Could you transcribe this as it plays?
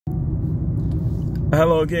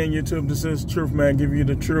Hello again, YouTube. This is Truth Man, give you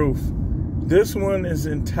the truth. This one is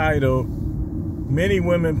entitled, Many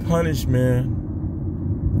Women Punish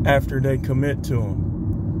Men After They Commit to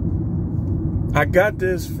Them. I got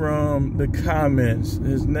this from the comments.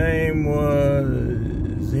 His name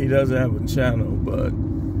was, he doesn't have a channel, but,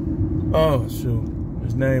 oh shoot,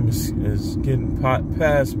 his name is getting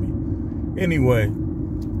past me. Anyway,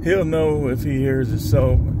 he'll know if he hears it.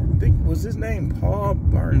 So, I think, was his name Paul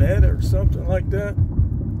Barnett or something like that?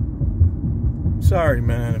 Sorry,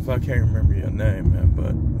 man, if I can't remember your name, man,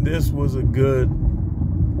 but this was a good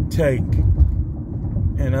take.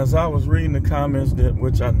 And as I was reading the comments,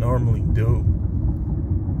 which I normally do,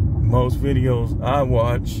 most videos I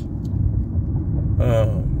watch,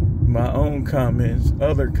 my own comments,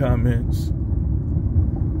 other comments,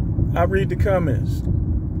 I read the comments.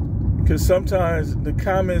 Because sometimes the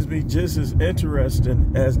comments be just as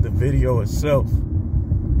interesting as the video itself.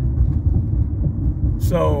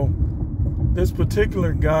 So, this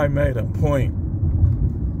particular guy made a point.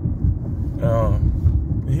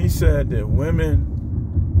 He said that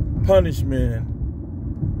women punish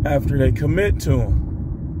men after they commit to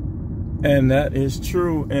them. And that is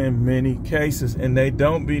true in many cases. And they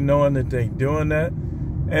don't be knowing that they doing that.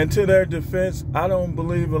 And to their defense, I don't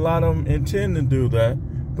believe a lot of them intend to do that.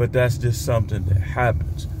 But that's just something that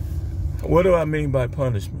happens. What do I mean by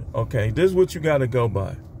punishment? Okay, this is what you got to go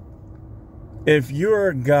by. If you're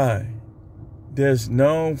a guy that's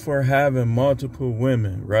known for having multiple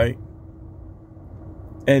women, right?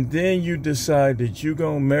 And then you decide that you're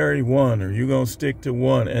going to marry one or you're going to stick to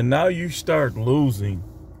one. And now you start losing.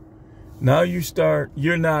 Now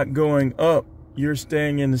you're not going up. You're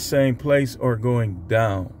staying in the same place or going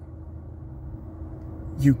down.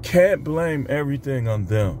 You can't blame everything on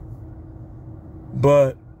them.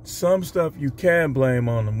 But some stuff you can blame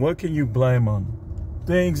on them. What can you blame on them?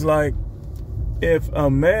 Things like, if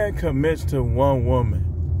a man commits to one woman,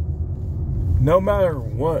 no matter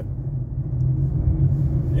what,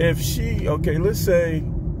 if she, okay, let's say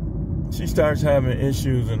she starts having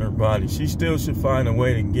issues in her body, she still should find a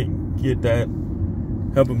way to get that,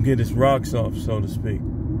 help him get his rocks off, so to speak.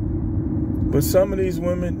 But some of these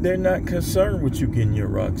women, they're not concerned with you getting your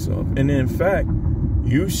rocks off. And in fact,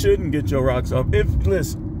 you shouldn't get your rocks off.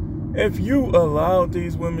 If you allowed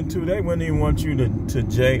these women to, they wouldn't even want you to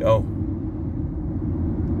J.O.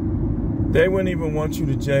 They wouldn't even want you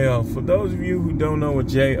to J.O. For those of you who don't know what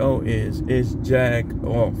J.O. is, it's jag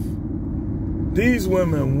off. These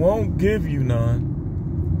women won't give you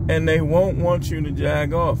none, and they won't want you to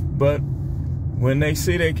jag off. But when they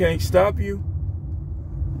see they can't stop you,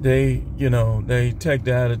 they take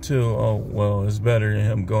the attitude, oh, well, it's better than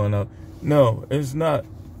him going up. No, it's not.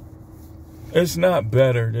 It's not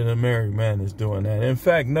better than a married man is doing that. In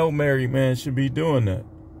fact, no married man should be doing that.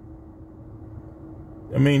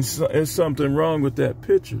 I mean, it's something wrong with that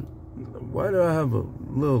picture. Why do I have a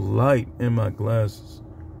little light in my glasses?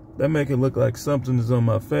 That make it look like something is on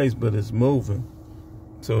my face, but it's moving.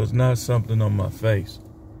 So it's not something on my face.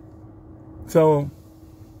 So,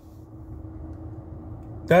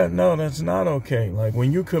 that's not okay. Like,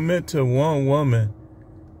 when you commit to one woman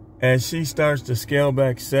and she starts to scale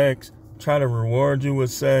back sex, try to reward you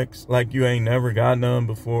with sex like you ain't never got none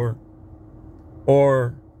before,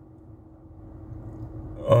 or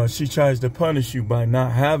she tries to punish you by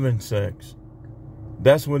not having sex,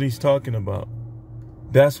 that's what he's talking about.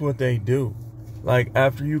 That's what they do. Like,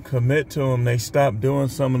 after you commit to them, they stop doing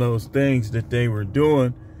some of those things that they were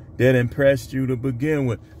doing that impressed you to begin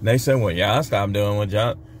with. And they say, well, yeah, I stopped doing what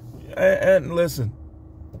y'all. And listen,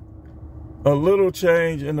 a little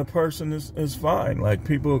change in the person is fine. Like,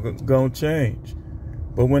 people gonna change.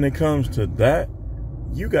 But when it comes to that,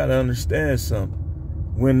 you gotta understand something.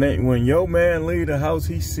 When your man leave the house,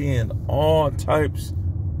 he's seeing all types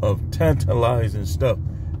of tantalizing stuff.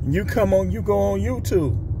 And you go on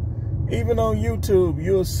YouTube. Even on YouTube,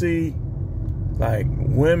 you'll see like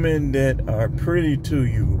women that are pretty to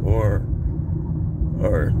you, or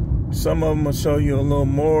some of them will show you a little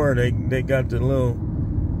more. They got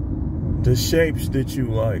the shapes that you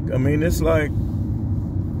like. I mean, it's like,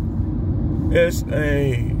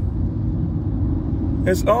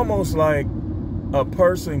 it's almost like a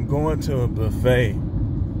person going to a buffet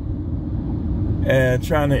and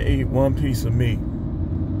trying to eat one piece of meat.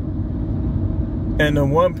 And the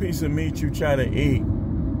one piece of meat you try to eat,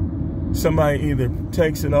 somebody either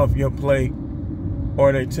takes it off your plate,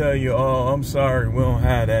 or they tell you, oh, I'm sorry, we don't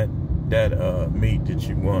have that meat that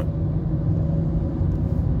you want.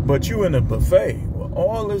 But you in a buffet with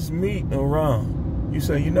all this meat around. You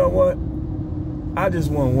say, you know what? I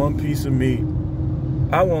just want one piece of meat.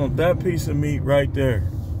 I want that piece of meat right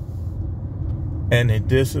there. and it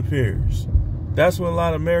disappears. That's what a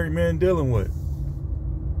lot of married men dealing with.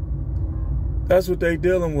 That's what they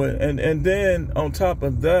dealing with. And then on top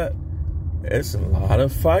of that, it's a lot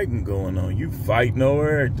of fighting going on. You fighting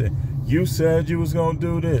over everything. You said you was gonna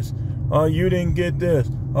do this. Oh, you didn't get this.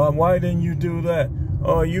 Why didn't you do that?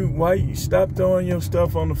 Oh, why you stop throwing your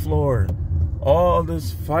stuff on the floor? All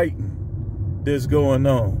this fighting that's going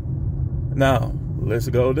on. Now, let's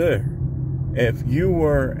go there. If you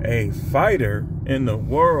were a fighter in the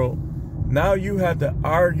world, now you have to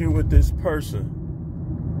argue with this person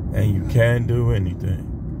and you can't do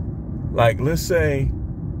anything. Like, let's say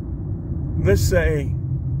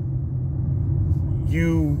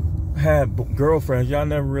you have girlfriends, y'all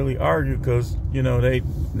never really argue because, you know, they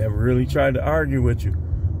never really tried to argue with you.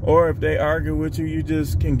 Or if they argue with you, you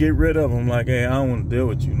just can get rid of them. Like, hey, I don't want to deal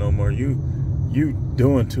with you no more. You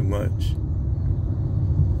doing too much.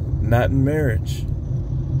 Not in marriage.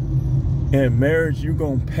 In marriage, you're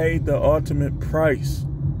going to pay the ultimate price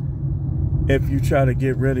if you try to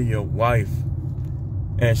get rid of your wife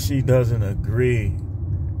and she doesn't agree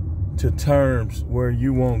to terms where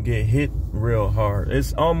you won't get hit real hard.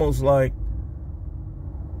 It's almost like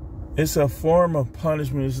it's a form of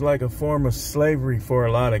punishment. It's like a form of slavery for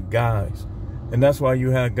a lot of guys. And that's why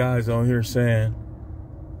you have guys on here saying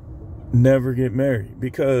never get married.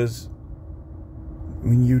 Because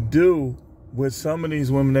when you do, with some of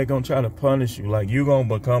these women, they're going to try to punish you. Like, you're going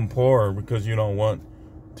to become poorer because you don't want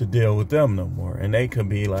to deal with them no more. And they could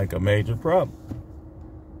be like a major problem.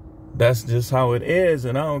 That's just how it is.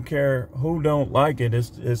 And I don't care who don't like it.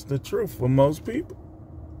 It's the truth for most people.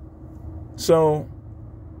 So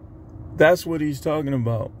that's what he's talking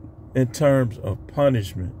about in terms of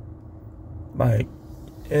punishment. Like,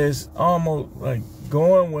 it's almost like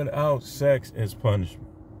going without sex is punishment.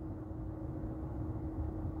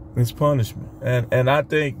 It's punishment. And I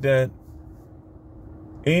think that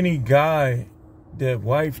any guy that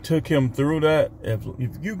wife took him through that, if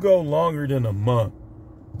you go longer than a month,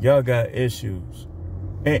 y'all got issues.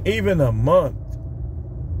 And even a month,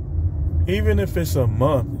 even if it's a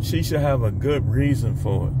month, she should have a good reason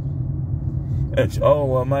for it. And oh,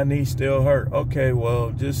 well, my knee still hurt. Okay,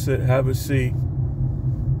 well, just sit, have a seat.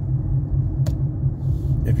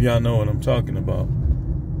 If y'all know what I'm talking about.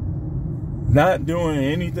 Not doing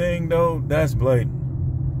anything, though, that's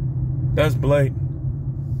blatant. That's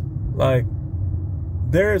blatant. Like,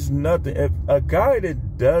 there's nothing. If a guy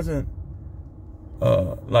that doesn't,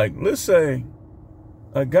 like, let's say,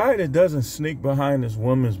 a guy that doesn't sneak behind this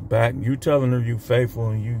woman's back, you telling her you faithful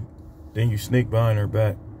and then you sneak behind her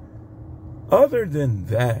back. Other than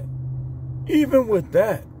that, even with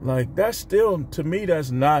that, like, that's still, to me,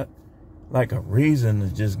 that's not like a reason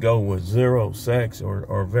to just go with zero sex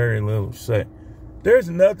or very little sex. There's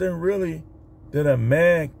nothing really that a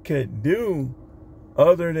man could do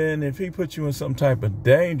other than if he put you in some type of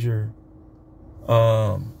danger,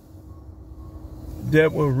 that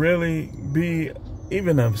would really be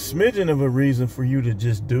even a smidgen of a reason for you to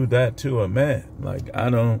just do that to a man. Like, I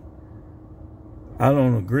don't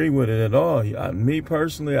agree with it at all. Me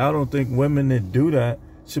personally, I don't think women that do that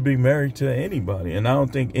should be married to anybody. And I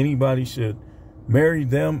don't think anybody should marry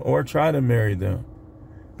them or try to marry them.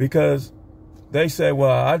 Because they say,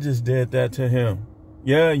 well, I just did that to him.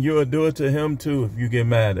 Yeah, you'll do it to him too if you get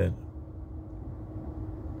mad at him.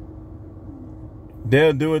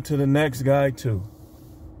 They'll do it to the next guy too.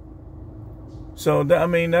 So, I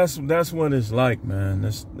mean, that's what it's like, man.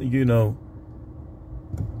 That's, you know,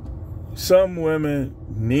 some women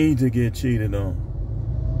need to get cheated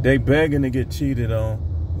on. They begging to get cheated on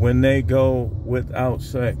when they go without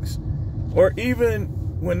sex. Or even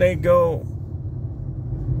when they go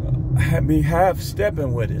be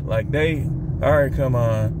half-stepping with it. Like, they, all right, come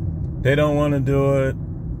on. They don't want to do it.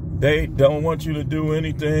 They don't want you to do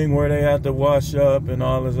anything where they have to wash up and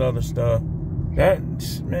all this other stuff. That,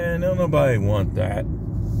 man, don't nobody want that.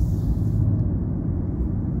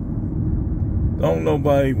 Don't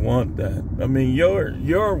nobody want that. I mean,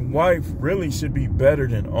 your wife really should be better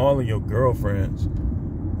than all of your girlfriends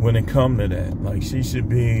when it come to that. Like, she should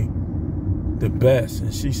be the best,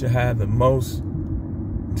 and she should have the most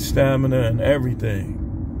stamina and everything.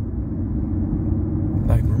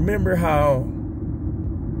 Like, remember how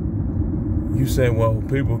you say, well,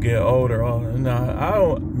 people get older. No, I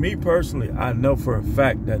don't. Me personally, I know for a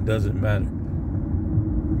fact that doesn't matter.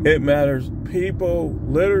 It matters. People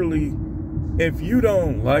literally, if you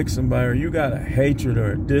don't like somebody or you got a hatred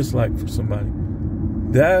or a dislike for somebody,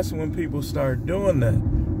 that's when people start doing that.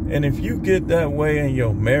 And if you get that way in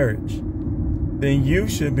your marriage, then you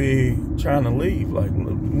should be trying to leave. Like,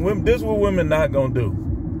 this is what women not gonna do.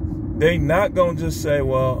 they not going to just say,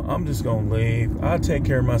 well, I'm just going to leave. I'll take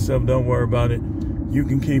care of myself. Don't worry about it. You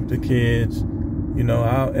can keep the kids. You know,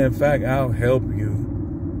 in fact, I'll help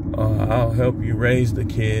you. I'll help you raise the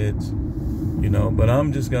kids. You know, but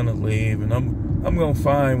I'm just going to leave, and I'm going to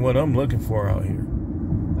find what I'm looking for out here.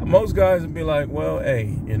 Most guys would be like, well,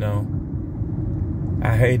 hey, you know,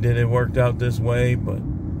 I hate that it worked out this way, but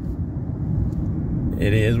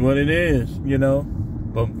it is what it is, you know.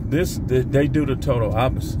 But they do the total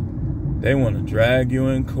opposite. They want to drag you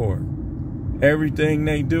in court. Everything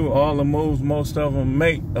they do, all the moves most of them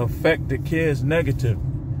make, affect the kids negatively.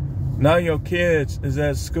 Now your kids is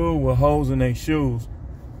at school with holes in their shoes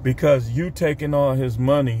because you taking all his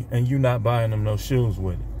money and you not buying them no shoes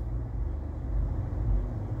with it.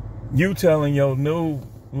 You telling your new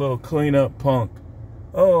little cleanup punk,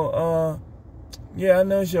 oh, yeah, I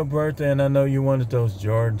know it's your birthday and I know you wanted those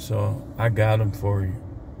Jordans, so I got them for you.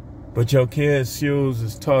 But your kid's shoes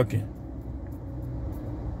is talking.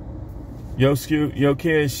 Your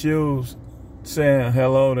kid's shoes saying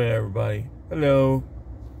hello to everybody. Hello.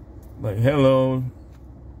 Like, hello.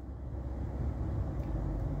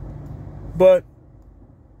 But,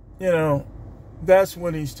 you know, that's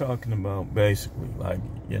what he's talking about, basically. Like,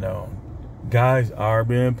 you know, guys are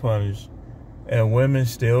being punished and women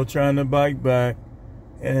still trying to bite back.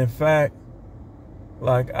 And in fact,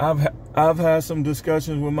 like, I've had some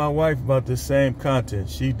discussions with my wife about the same content.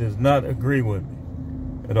 She does not agree with me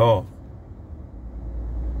at all.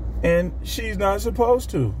 And she's not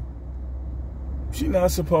supposed to. She's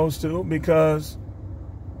not supposed to, because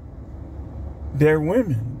they're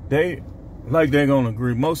women. They're going to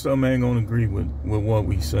agree. Most of them ain't going to agree with what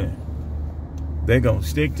we say. They're going to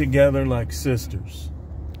stick together like sisters.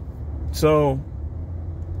 So,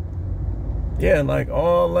 yeah, like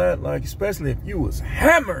all that, like, especially if you was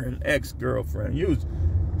hammering ex-girlfriend. You was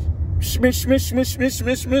schmish,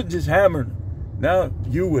 just hammering her. Now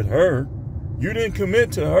you with her. You didn't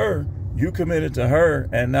commit to her. You committed to her,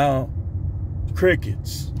 and now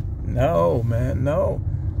crickets. No, man, no.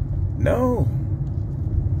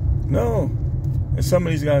 And some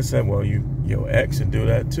of these guys say, well, your ex would do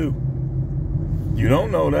that too. You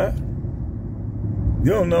don't know that.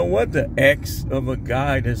 You don't know what the ex of a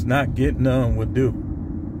guy that's not getting none would do.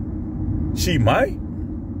 She might,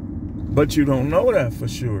 but you don't know that for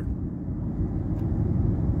sure.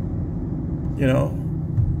 You know,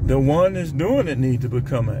 the one that's doing it need to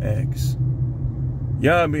become an ex.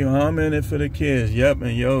 Y'all be humming it for the kids. Yep,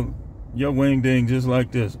 and your wing ding just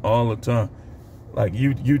like this all the time. Like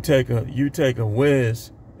you take a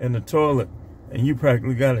whiz in the toilet and you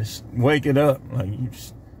practically gotta wake it up. Like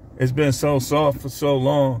it's been so soft for so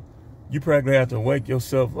long, you practically have to wake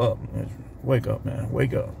yourself up. Wake up, man,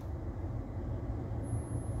 wake up.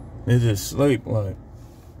 It's just sleep, like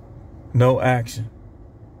no action.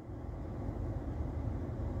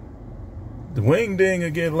 The wing ding will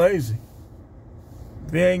get lazy.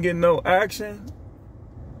 If you ain't getting no action,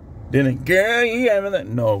 then it, girl, you having that?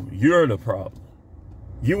 No, you're the problem.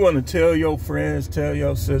 You want to tell your friends, tell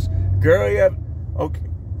your sis, girl, you have, okay,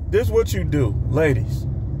 this is what you do, ladies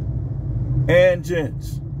and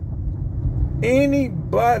gents.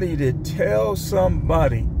 Anybody that tells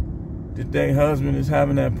somebody that their husband is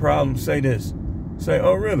having that problem, say this. Say,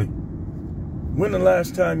 oh, really? When the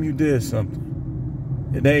last time you did something?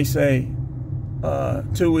 They say,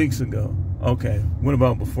 2 weeks ago. Okay, what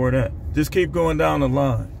about before that? Just keep going down the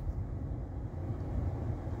line.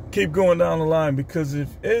 Keep going down the line, because if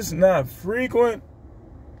it's not frequent,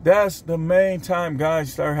 that's the main time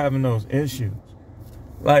guys start having those issues.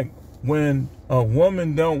 Like when a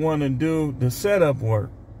woman don't want to do the setup work,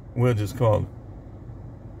 we'll just call it.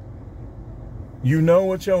 You know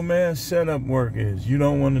what your man's setup work is. You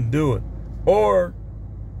don't want to do it. Or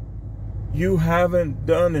you haven't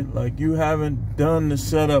done it. Like you haven't done the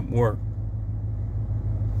setup work.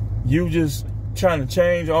 You just trying to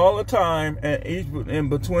change all the time, and in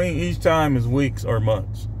between each time is weeks or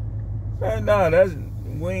months. And nah, that's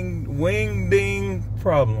wing ding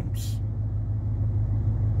problems.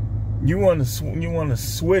 You want to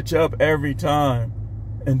switch up every time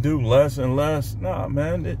and do less and less. Nah,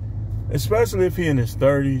 man. Especially if he in his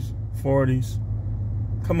 30s, 40s.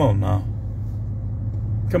 Come on now.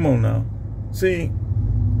 Come on now. See,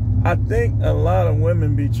 I think a lot of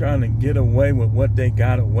women be trying to get away with what they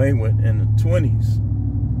got away with in the 20s.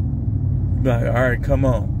 Like, all right, come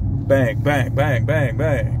on. Bang, bang, bang, bang,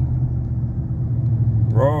 bang.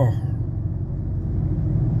 Raw.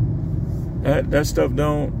 That stuff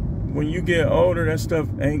don't, when you get older, that stuff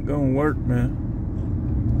ain't gonna work, man.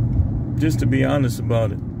 Just to be honest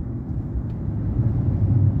about it.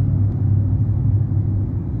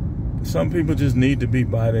 Some people just need to be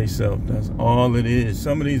by themselves. That's all it is.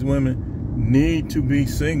 Some of these women need to be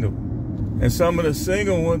single. And some of the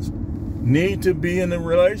single ones need to be in a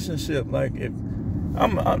relationship. Like, if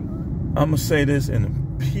I'm going to say this in a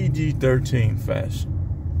PG-13 fashion.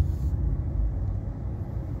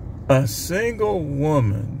 A single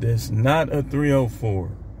woman that's not a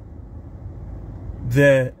 304,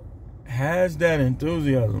 that has that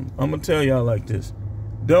enthusiasm, I'm going to tell y'all like this.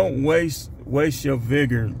 Don't waste your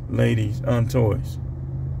vigor, ladies, on toys.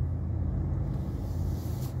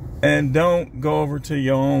 And don't go over to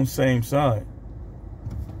your own same side.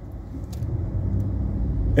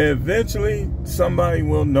 Eventually, somebody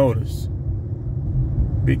will notice,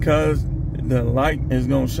 because the light is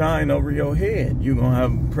going to shine over your head. You're going to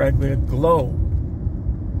have practically a glow.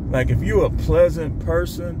 Like, if you're a pleasant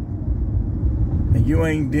person and you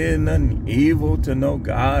ain't did nothing evil to no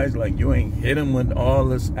guys, like you ain't hit them with all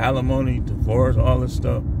this alimony, divorce, all this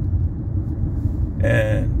stuff,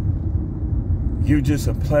 and you just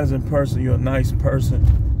a pleasant person, you're a nice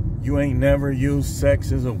person, you ain't never used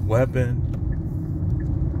sex as a weapon,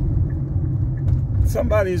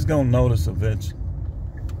 somebody's gonna notice eventually.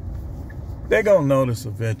 They're gonna notice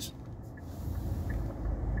eventually.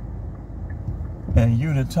 And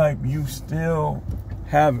you the type, you still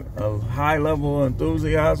have a high level of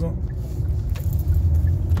enthusiasm,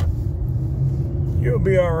 you'll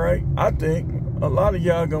be all right. I think a lot of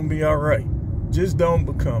y'all gonna be all right. Just don't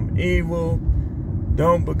become evil.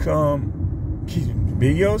 Don't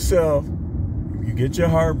be yourself. If you get your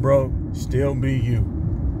heart broke, still be you.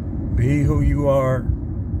 Be who you are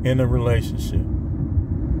in a relationship.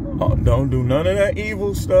 Don't do none of that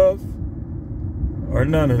evil stuff or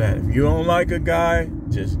none of that. If you don't like a guy,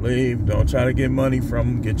 just leave. Don't try to get money from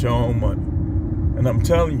him. Get your own money. And I'm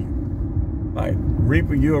telling you, like,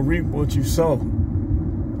 you'll reap what you sow.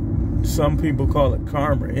 Some people call it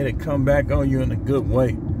karma. It'll come back on you in a good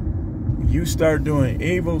way. You start doing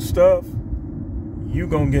evil stuff, you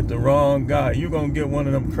gonna get the wrong guy. You gonna get one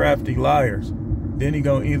of them crafty liars. Then he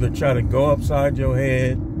gonna either try to go upside your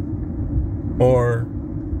head, or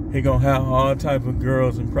he gonna have all type of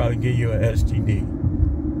girls and probably give you an STD.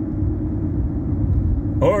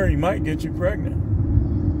 Or he might get you pregnant.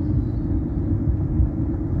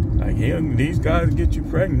 Like, these guys get you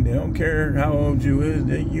pregnant. They don't care how old you is.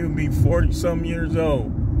 You'll be 40-something years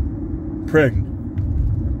old. Pregnant.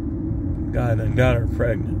 Guy done got her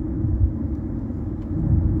pregnant.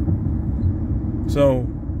 So,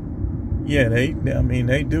 yeah, they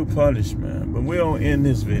do punish, man. But we don't end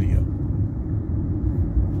this video.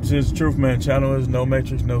 This is Truth Man channel. Is no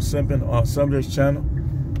matrix, no simping. All subjects channel.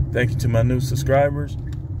 Thank you to my new subscribers.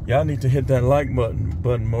 Y'all need to hit that like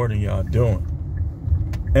button more than y'all doing.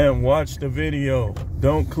 And watch the video.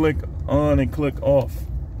 Don't click on and click off.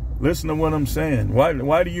 Listen to what I'm saying.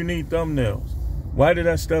 Why do you need thumbnails? Why did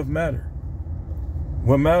that stuff matter?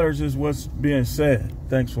 What matters is what's being said.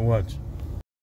 Thanks for watching.